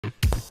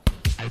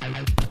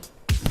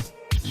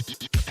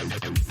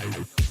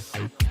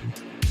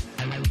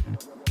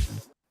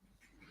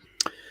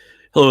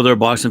Hello there,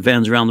 boxing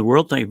fans around the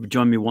world. Thank you for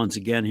joining me once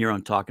again here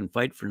on Talkin'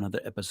 Fight for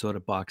another episode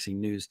of Boxing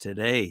News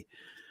Today.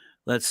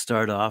 Let's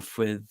start off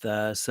with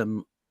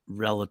some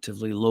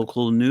relatively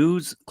local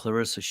news.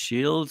 Claressa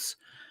Shields,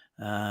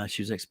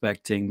 she was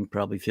expecting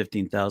probably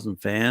 15,000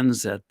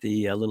 fans at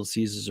the Little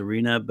Caesars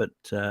Arena, but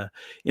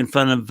in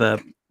front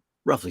of,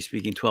 roughly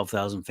speaking,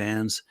 12,000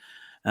 fans.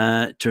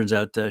 Turns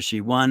out she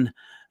won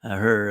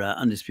her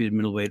undisputed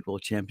middleweight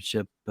world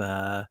championship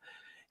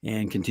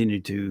and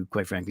continued to,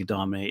 quite frankly,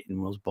 dominate in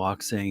world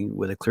boxing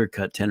with a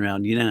clear-cut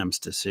 10-round unanimous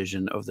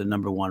decision over the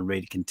number one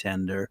rated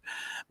contender,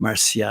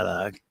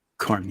 Marciala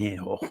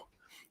Cornejo,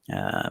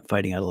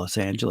 fighting out of Los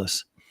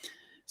Angeles.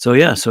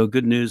 So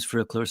good news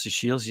for Claressa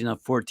Shields. She's now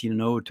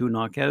 14-0 with 2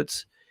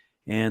 knockouts,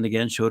 and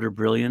again showed her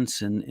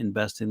brilliance in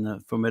besting the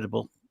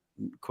formidable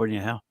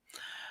Cornejo.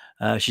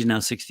 She's now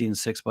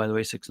 16-6, by the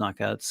way, 6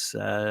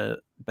 knockouts,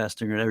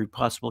 besting her in every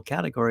possible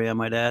category, I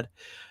might add,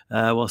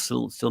 while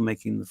still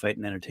making the fight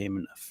an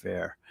entertaining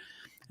affair.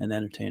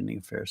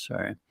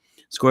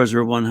 Scores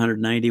were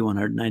 190,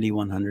 190,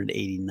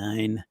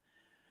 189.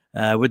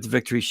 With the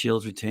victory,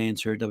 Shields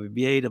retains her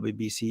WBA,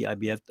 WBC,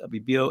 IBF,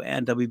 WBO,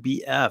 and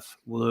WBF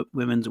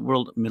Women's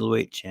World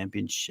Middleweight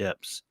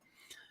Championships.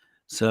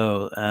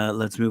 So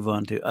let's move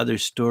on to other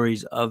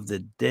stories of the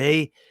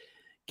day,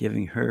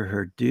 giving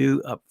her due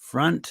up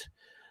front.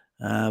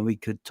 We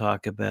could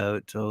talk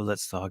about,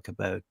 let's talk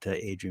about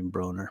Adrien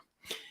Broner.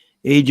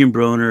 Adrien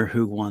Broner,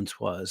 who once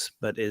was,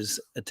 but is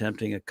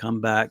attempting a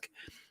comeback,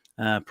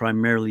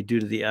 primarily due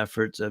to the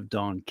efforts of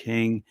Don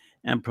King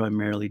and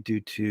primarily due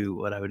to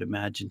what I would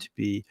imagine to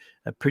be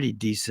a pretty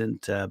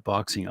decent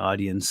boxing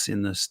audience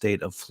in the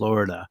state of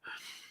Florida.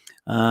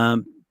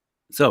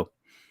 So,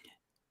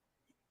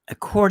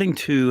 according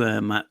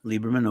to Matt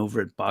Lieberman over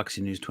at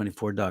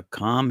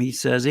BoxingNews24.com, he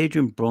says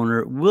Adrien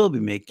Broner will be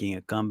making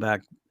a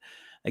comeback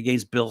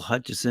against Bill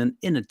Hutchison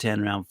in a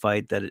 10-round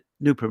fight that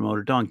new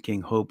promoter Don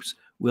King hopes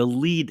will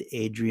lead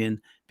Adrien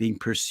being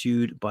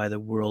pursued by the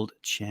world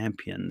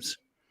champions.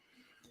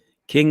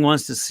 King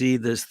wants to see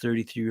this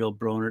 33-year-old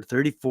Broner,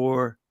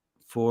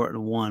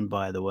 34-4-1,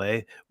 by the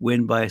way,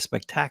 win by a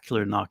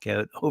spectacular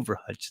knockout over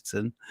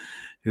Hutchison,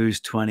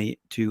 who's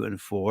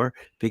 22-4,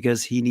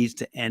 because he needs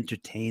to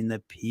entertain the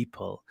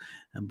people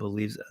and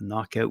believes a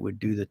knockout would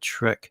do the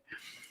trick.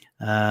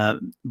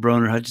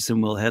 Broner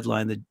Hutchison will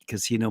headline the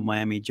Casino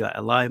Miami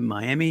Live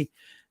Miami.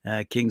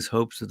 King's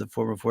hopes of the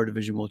former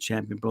 4-division world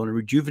champion Broner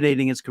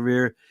rejuvenating his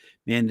career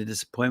may end in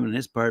disappointment on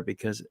his part,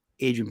 because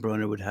Adrien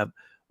Broner would have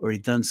already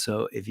done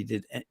so if he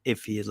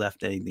had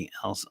left anything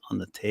else on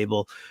the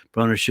table.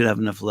 Broner should have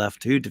enough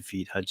left to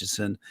defeat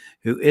Hutchison,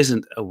 who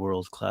isn't a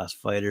world-class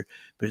fighter,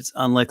 but it's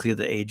unlikely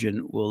that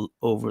Adrien will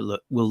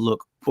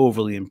look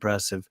overly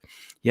impressive.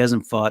 He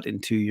hasn't fought in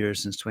 2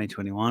 years since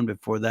 2021.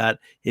 Before that,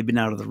 he'd been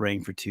out of the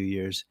ring for 2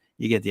 years.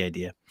 You get the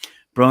idea.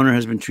 Broner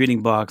has been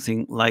treating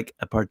boxing like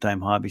a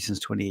part-time hobby since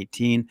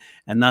 2018,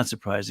 and not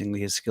surprisingly,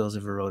 his skills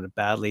have eroded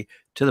badly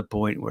to the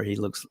point where he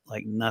looks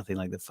like nothing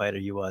like the fighter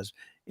he was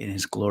in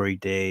his glory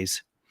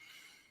days.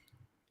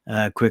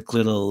 Quick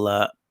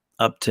little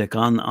uptick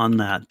on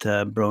that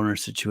Broner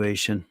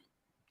situation.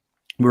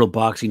 World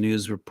Boxing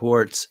News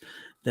reports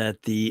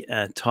that the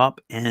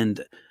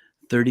top-end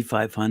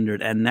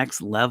 3,500 and next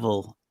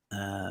level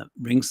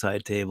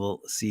ringside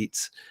table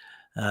seats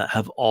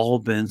have all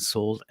been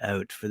sold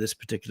out for this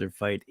particular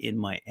fight in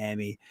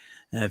Miami,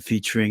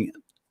 featuring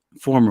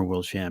former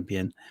world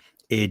champion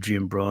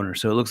Adrien Broner.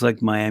 So it looks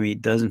like Miami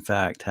does, in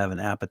fact, have an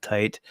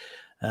appetite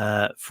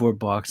for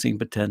boxing,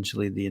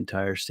 potentially the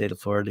entire state of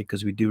Florida,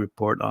 because we do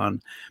report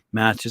on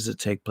matches that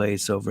take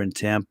place over in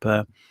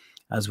Tampa,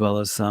 as well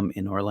as some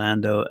in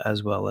Orlando,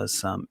 as well as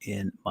some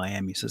in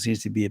Miami. So it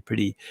seems to be a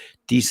pretty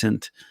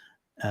decent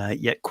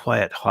yet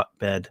quiet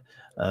hotbed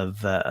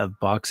of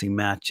boxing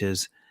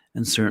matches.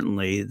 And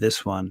certainly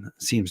this one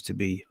seems to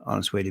be on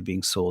its way to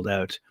being sold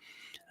out.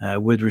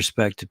 With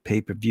respect to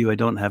pay-per-view, I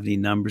don't have any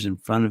numbers in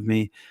front of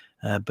me,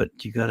 but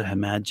you got to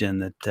imagine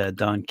that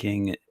Don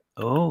King,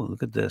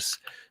 look at this.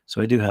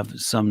 So I do have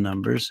some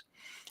numbers.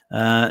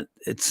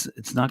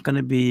 It's not going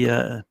to be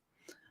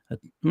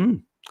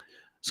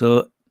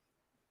So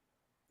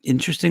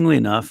interestingly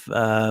enough,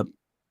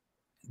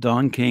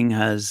 Don King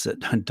has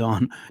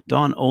Don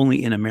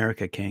Only in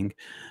America King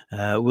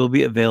will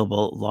be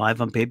available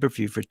live on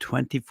pay-per-view for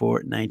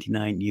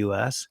 $24.99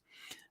 US,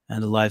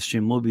 and the live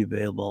stream will be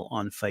available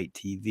on Fight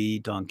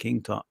TV,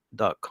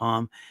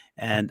 DonKing.com,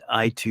 and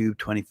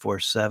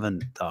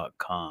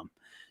iTube247.com.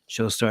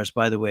 Show starts,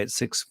 by the way, at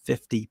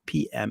 6:50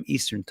 p.m.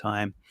 Eastern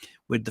Time,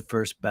 with the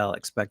first bell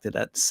expected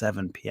at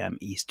 7 p.m.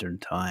 Eastern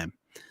Time.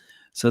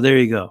 So there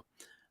you go.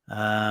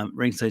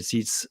 Ringside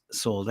seats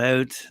sold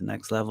out,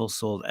 next level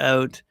sold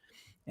out,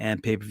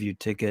 and pay-per-view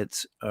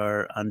tickets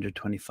are under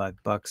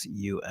 $25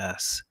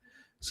 US.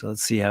 So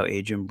let's see how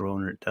Adrien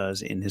Broner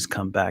does in his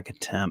comeback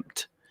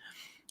attempt.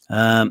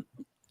 Now,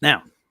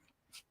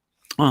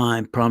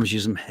 I promised you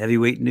some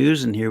heavyweight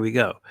news, and here we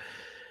go.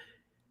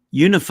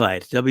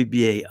 Unified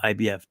WBA,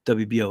 IBF,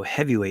 WBO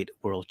heavyweight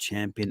world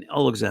champion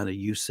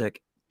Oleksandr Usyk,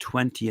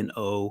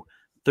 20-0,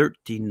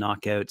 13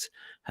 knockouts,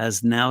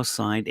 has now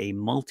signed a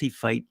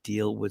multi-fight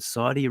deal with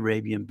Saudi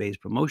Arabian-based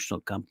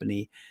promotional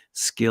company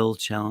Skill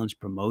Challenge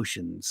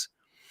Promotions.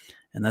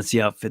 And that's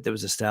the outfit that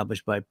was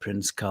established by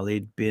Prince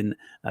Khalid bin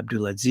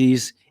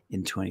Abdulaziz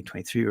in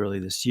 2023, early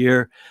this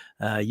year.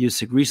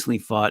 Usyk recently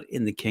fought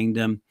in the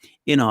kingdom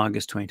in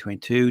August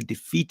 2022,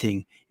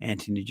 defeating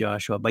Anthony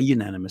Joshua by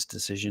unanimous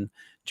decision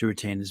to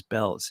retain his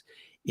belts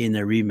in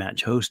a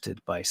rematch hosted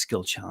by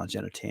Skill Challenge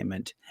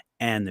Entertainment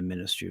and the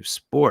Ministry of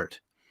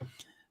Sport.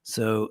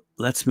 So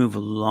let's move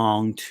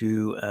along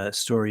to a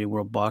story in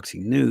World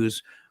Boxing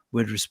News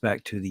with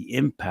respect to the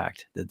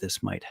impact that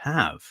this might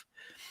have.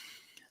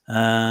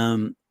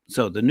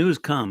 So the news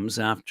comes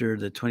after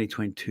the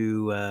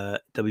 2022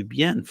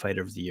 WBN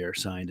Fighter of the Year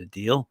signed a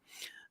deal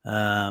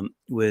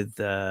with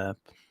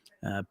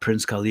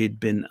Prince Khalid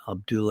bin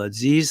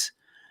Abdulaziz,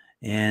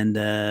 and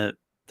the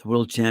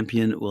world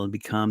champion will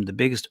become the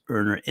biggest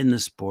earner in the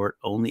sport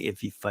only if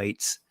he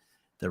fights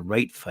the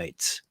right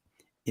fights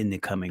in the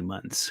coming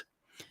months.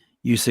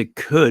 Usyk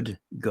could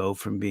go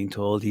from being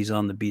told he's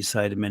on the B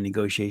side of many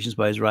negotiations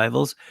by his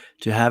rivals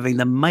to having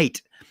the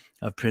might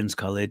of Prince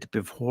Khalid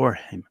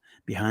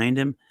behind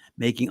him,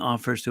 making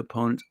offers to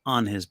opponents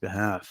on his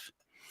behalf.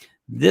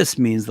 This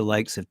means the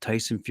likes of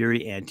Tyson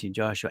Fury, Anthony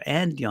Joshua,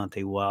 and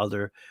Deontay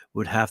Wilder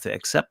would have to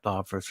accept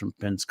offers from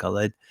Prince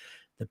Khalid.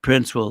 The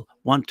prince will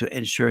want to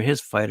ensure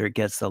his fighter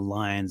gets the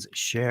lion's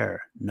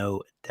share,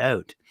 no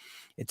doubt.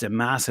 It's a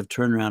massive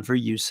turnaround for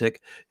Usyk,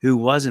 who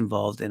was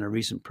involved in a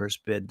recent purse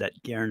bid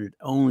that garnered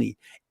only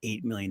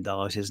 $8 million.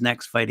 His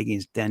next fight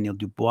against Daniel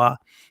Dubois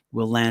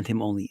will land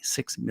him only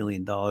 $6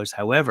 million.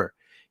 However,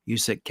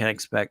 Usyk can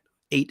expect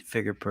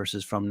 8-figure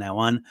purses from now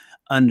on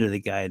under the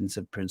guidance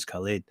of Prince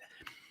Khalid.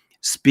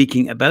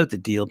 Speaking about the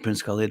deal,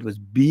 Prince Khalid was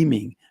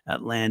beaming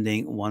at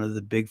landing one of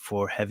the big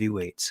four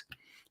heavyweights.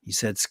 He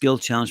said Skill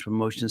Challenge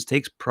Promotions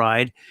takes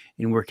pride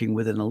in working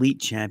with an elite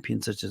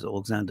champion such as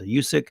Oleksandr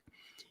Usyk.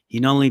 He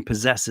not only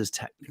possesses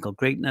technical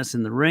greatness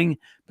in the ring,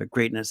 but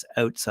greatness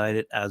outside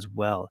it as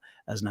well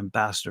as an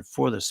ambassador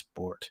for the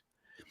sport.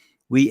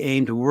 We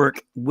aim to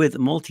work with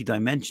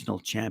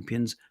multidimensional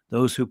champions,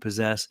 those who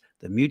possess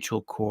the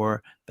mutual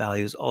core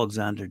values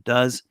Oleksandr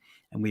does,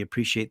 and we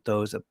appreciate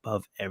those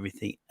above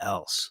everything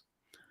else.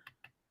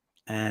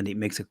 And he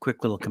makes a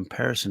quick little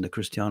comparison to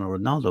Cristiano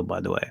Ronaldo, by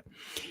the way.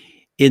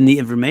 In the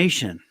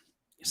information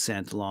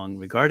sent along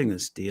regarding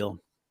this deal,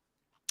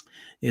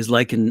 is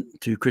likened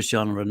to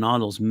Cristiano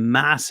Ronaldo's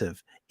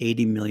massive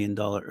 $80 million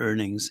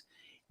earnings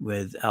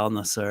with Al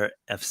Nassr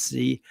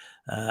FC,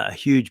 a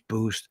huge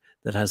boost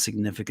that has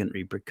significant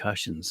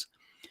repercussions.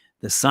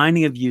 The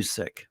signing of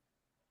Usyk,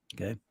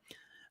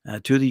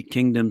 to the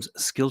kingdom's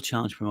Skill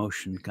Challenge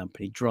Promotion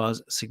Company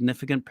draws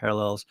significant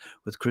parallels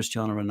with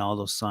Cristiano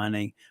Ronaldo's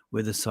signing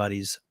with the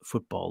Saudi's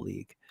Football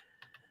League.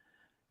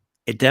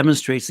 It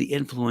demonstrates the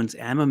influence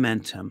and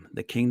momentum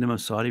the Kingdom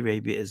of Saudi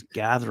Arabia is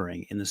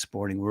gathering in the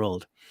sporting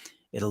world.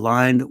 It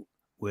aligned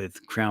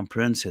with Crown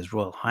Prince, His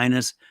Royal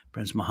Highness,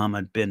 Prince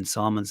Mohammed bin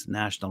Salman's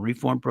National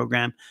Reform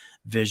Program,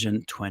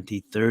 Vision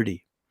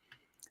 2030.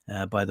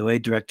 By the way,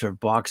 Director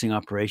of Boxing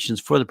Operations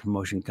for the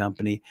promotion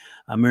company,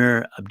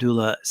 Amir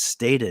Abdullah,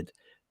 stated,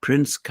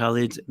 Prince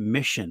Khalid's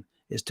mission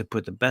is to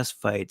put the best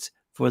fights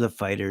for the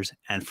fighters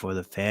and for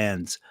the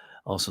fans,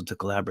 also to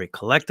collaborate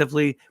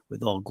collectively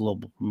with all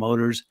global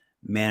promoters,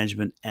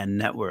 management, and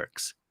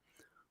networks.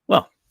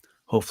 Well,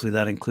 hopefully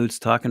that includes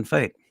Talk and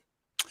Fight.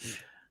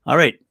 All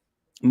right,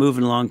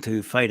 moving along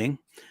to fighting.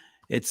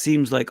 It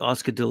seems like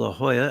Oscar De La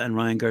Hoya and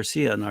Ryan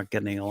Garcia are not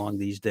getting along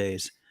these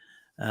days.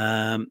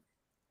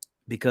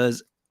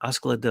 Because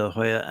Oscar De La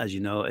Hoya, as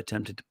you know,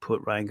 attempted to put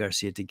Ryan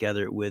Garcia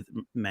together with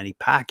Manny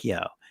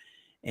Pacquiao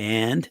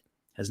and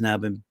has now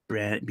been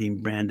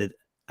being branded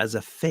as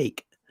a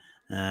fake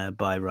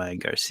by Ryan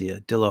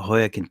Garcia. De La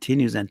Hoya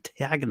continues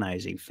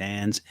antagonizing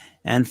fans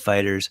and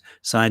fighters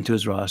signed to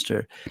his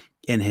roster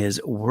in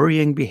his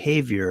worrying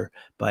behavior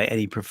by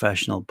any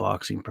professional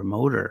boxing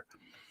promoter.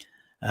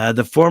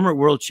 The former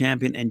world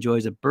champion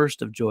enjoys a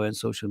burst of joy on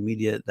social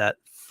media that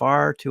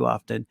far too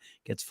often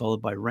gets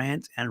followed by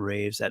rants and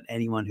raves at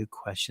anyone who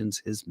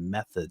questions his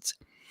methods,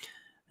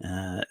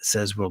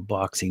 says World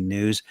Boxing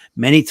News.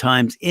 Many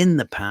times in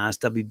the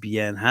past,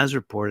 WBN has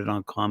reported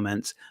on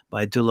comments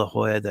by De La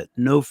Hoya that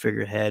no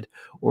figurehead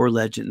or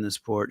legend in the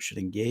sport should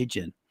engage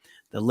in.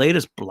 The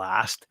latest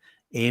blast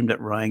aimed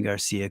at Ryan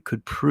Garcia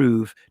could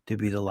prove to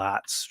be the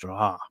last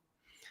straw.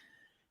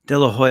 De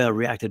La Hoya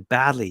reacted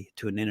badly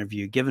to an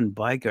interview given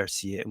by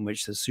Garcia in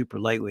which the super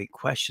lightweight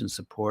questioned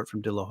support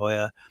from De La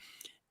Hoya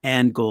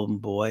and Golden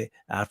Boy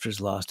after his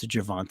loss to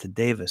Gervonta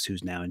Davis,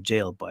 who's now in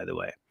jail, by the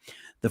way.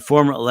 The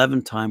former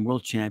 11-time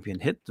world champion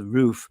hit the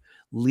roof,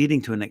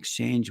 leading to an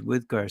exchange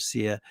with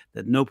Garcia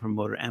that no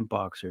promoter and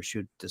boxer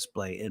should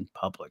display in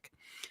public.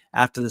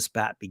 After the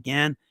spat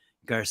began,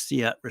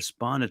 Garcia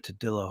responded to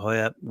De La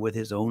Hoya with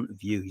his own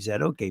view. He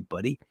said, okay,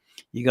 buddy,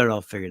 you got it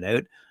all figured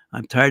out.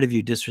 I'm tired of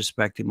you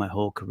disrespecting my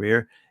whole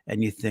career,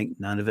 and you think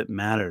none of it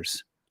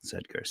matters.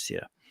 said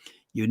Garcia.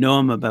 You know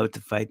I'm about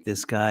to fight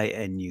this guy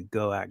and you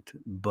go act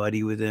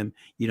buddy with him.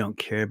 You don't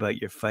care about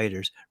your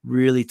fighters.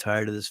 Really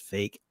tired of this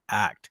fake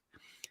act.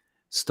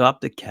 Stop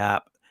the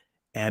cap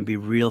and be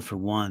real for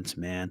once,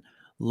 man.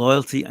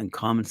 Loyalty and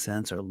common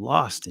sense are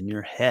lost in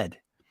your head.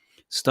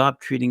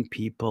 Stop treating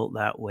people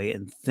that way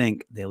and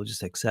think they will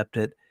just accept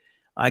it.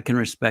 I can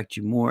respect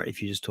you more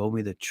if you just told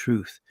me the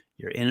truth.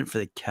 You're in it for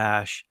the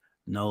cash,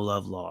 no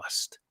love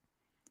lost.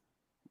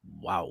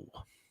 Wow.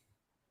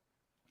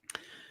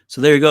 So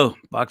there you go,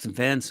 boxing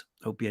fans.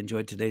 Hope you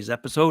enjoyed today's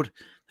episode.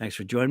 Thanks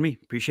for joining me.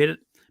 Appreciate it.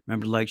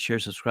 Remember to like, share,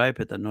 subscribe,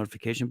 hit that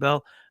notification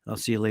bell. And I'll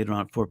see you later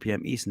on at 4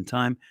 p.m. Eastern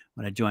Time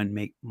when I join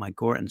Mike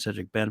Gore and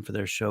Cedric Ben for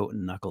their show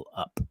Knuckle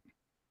Up.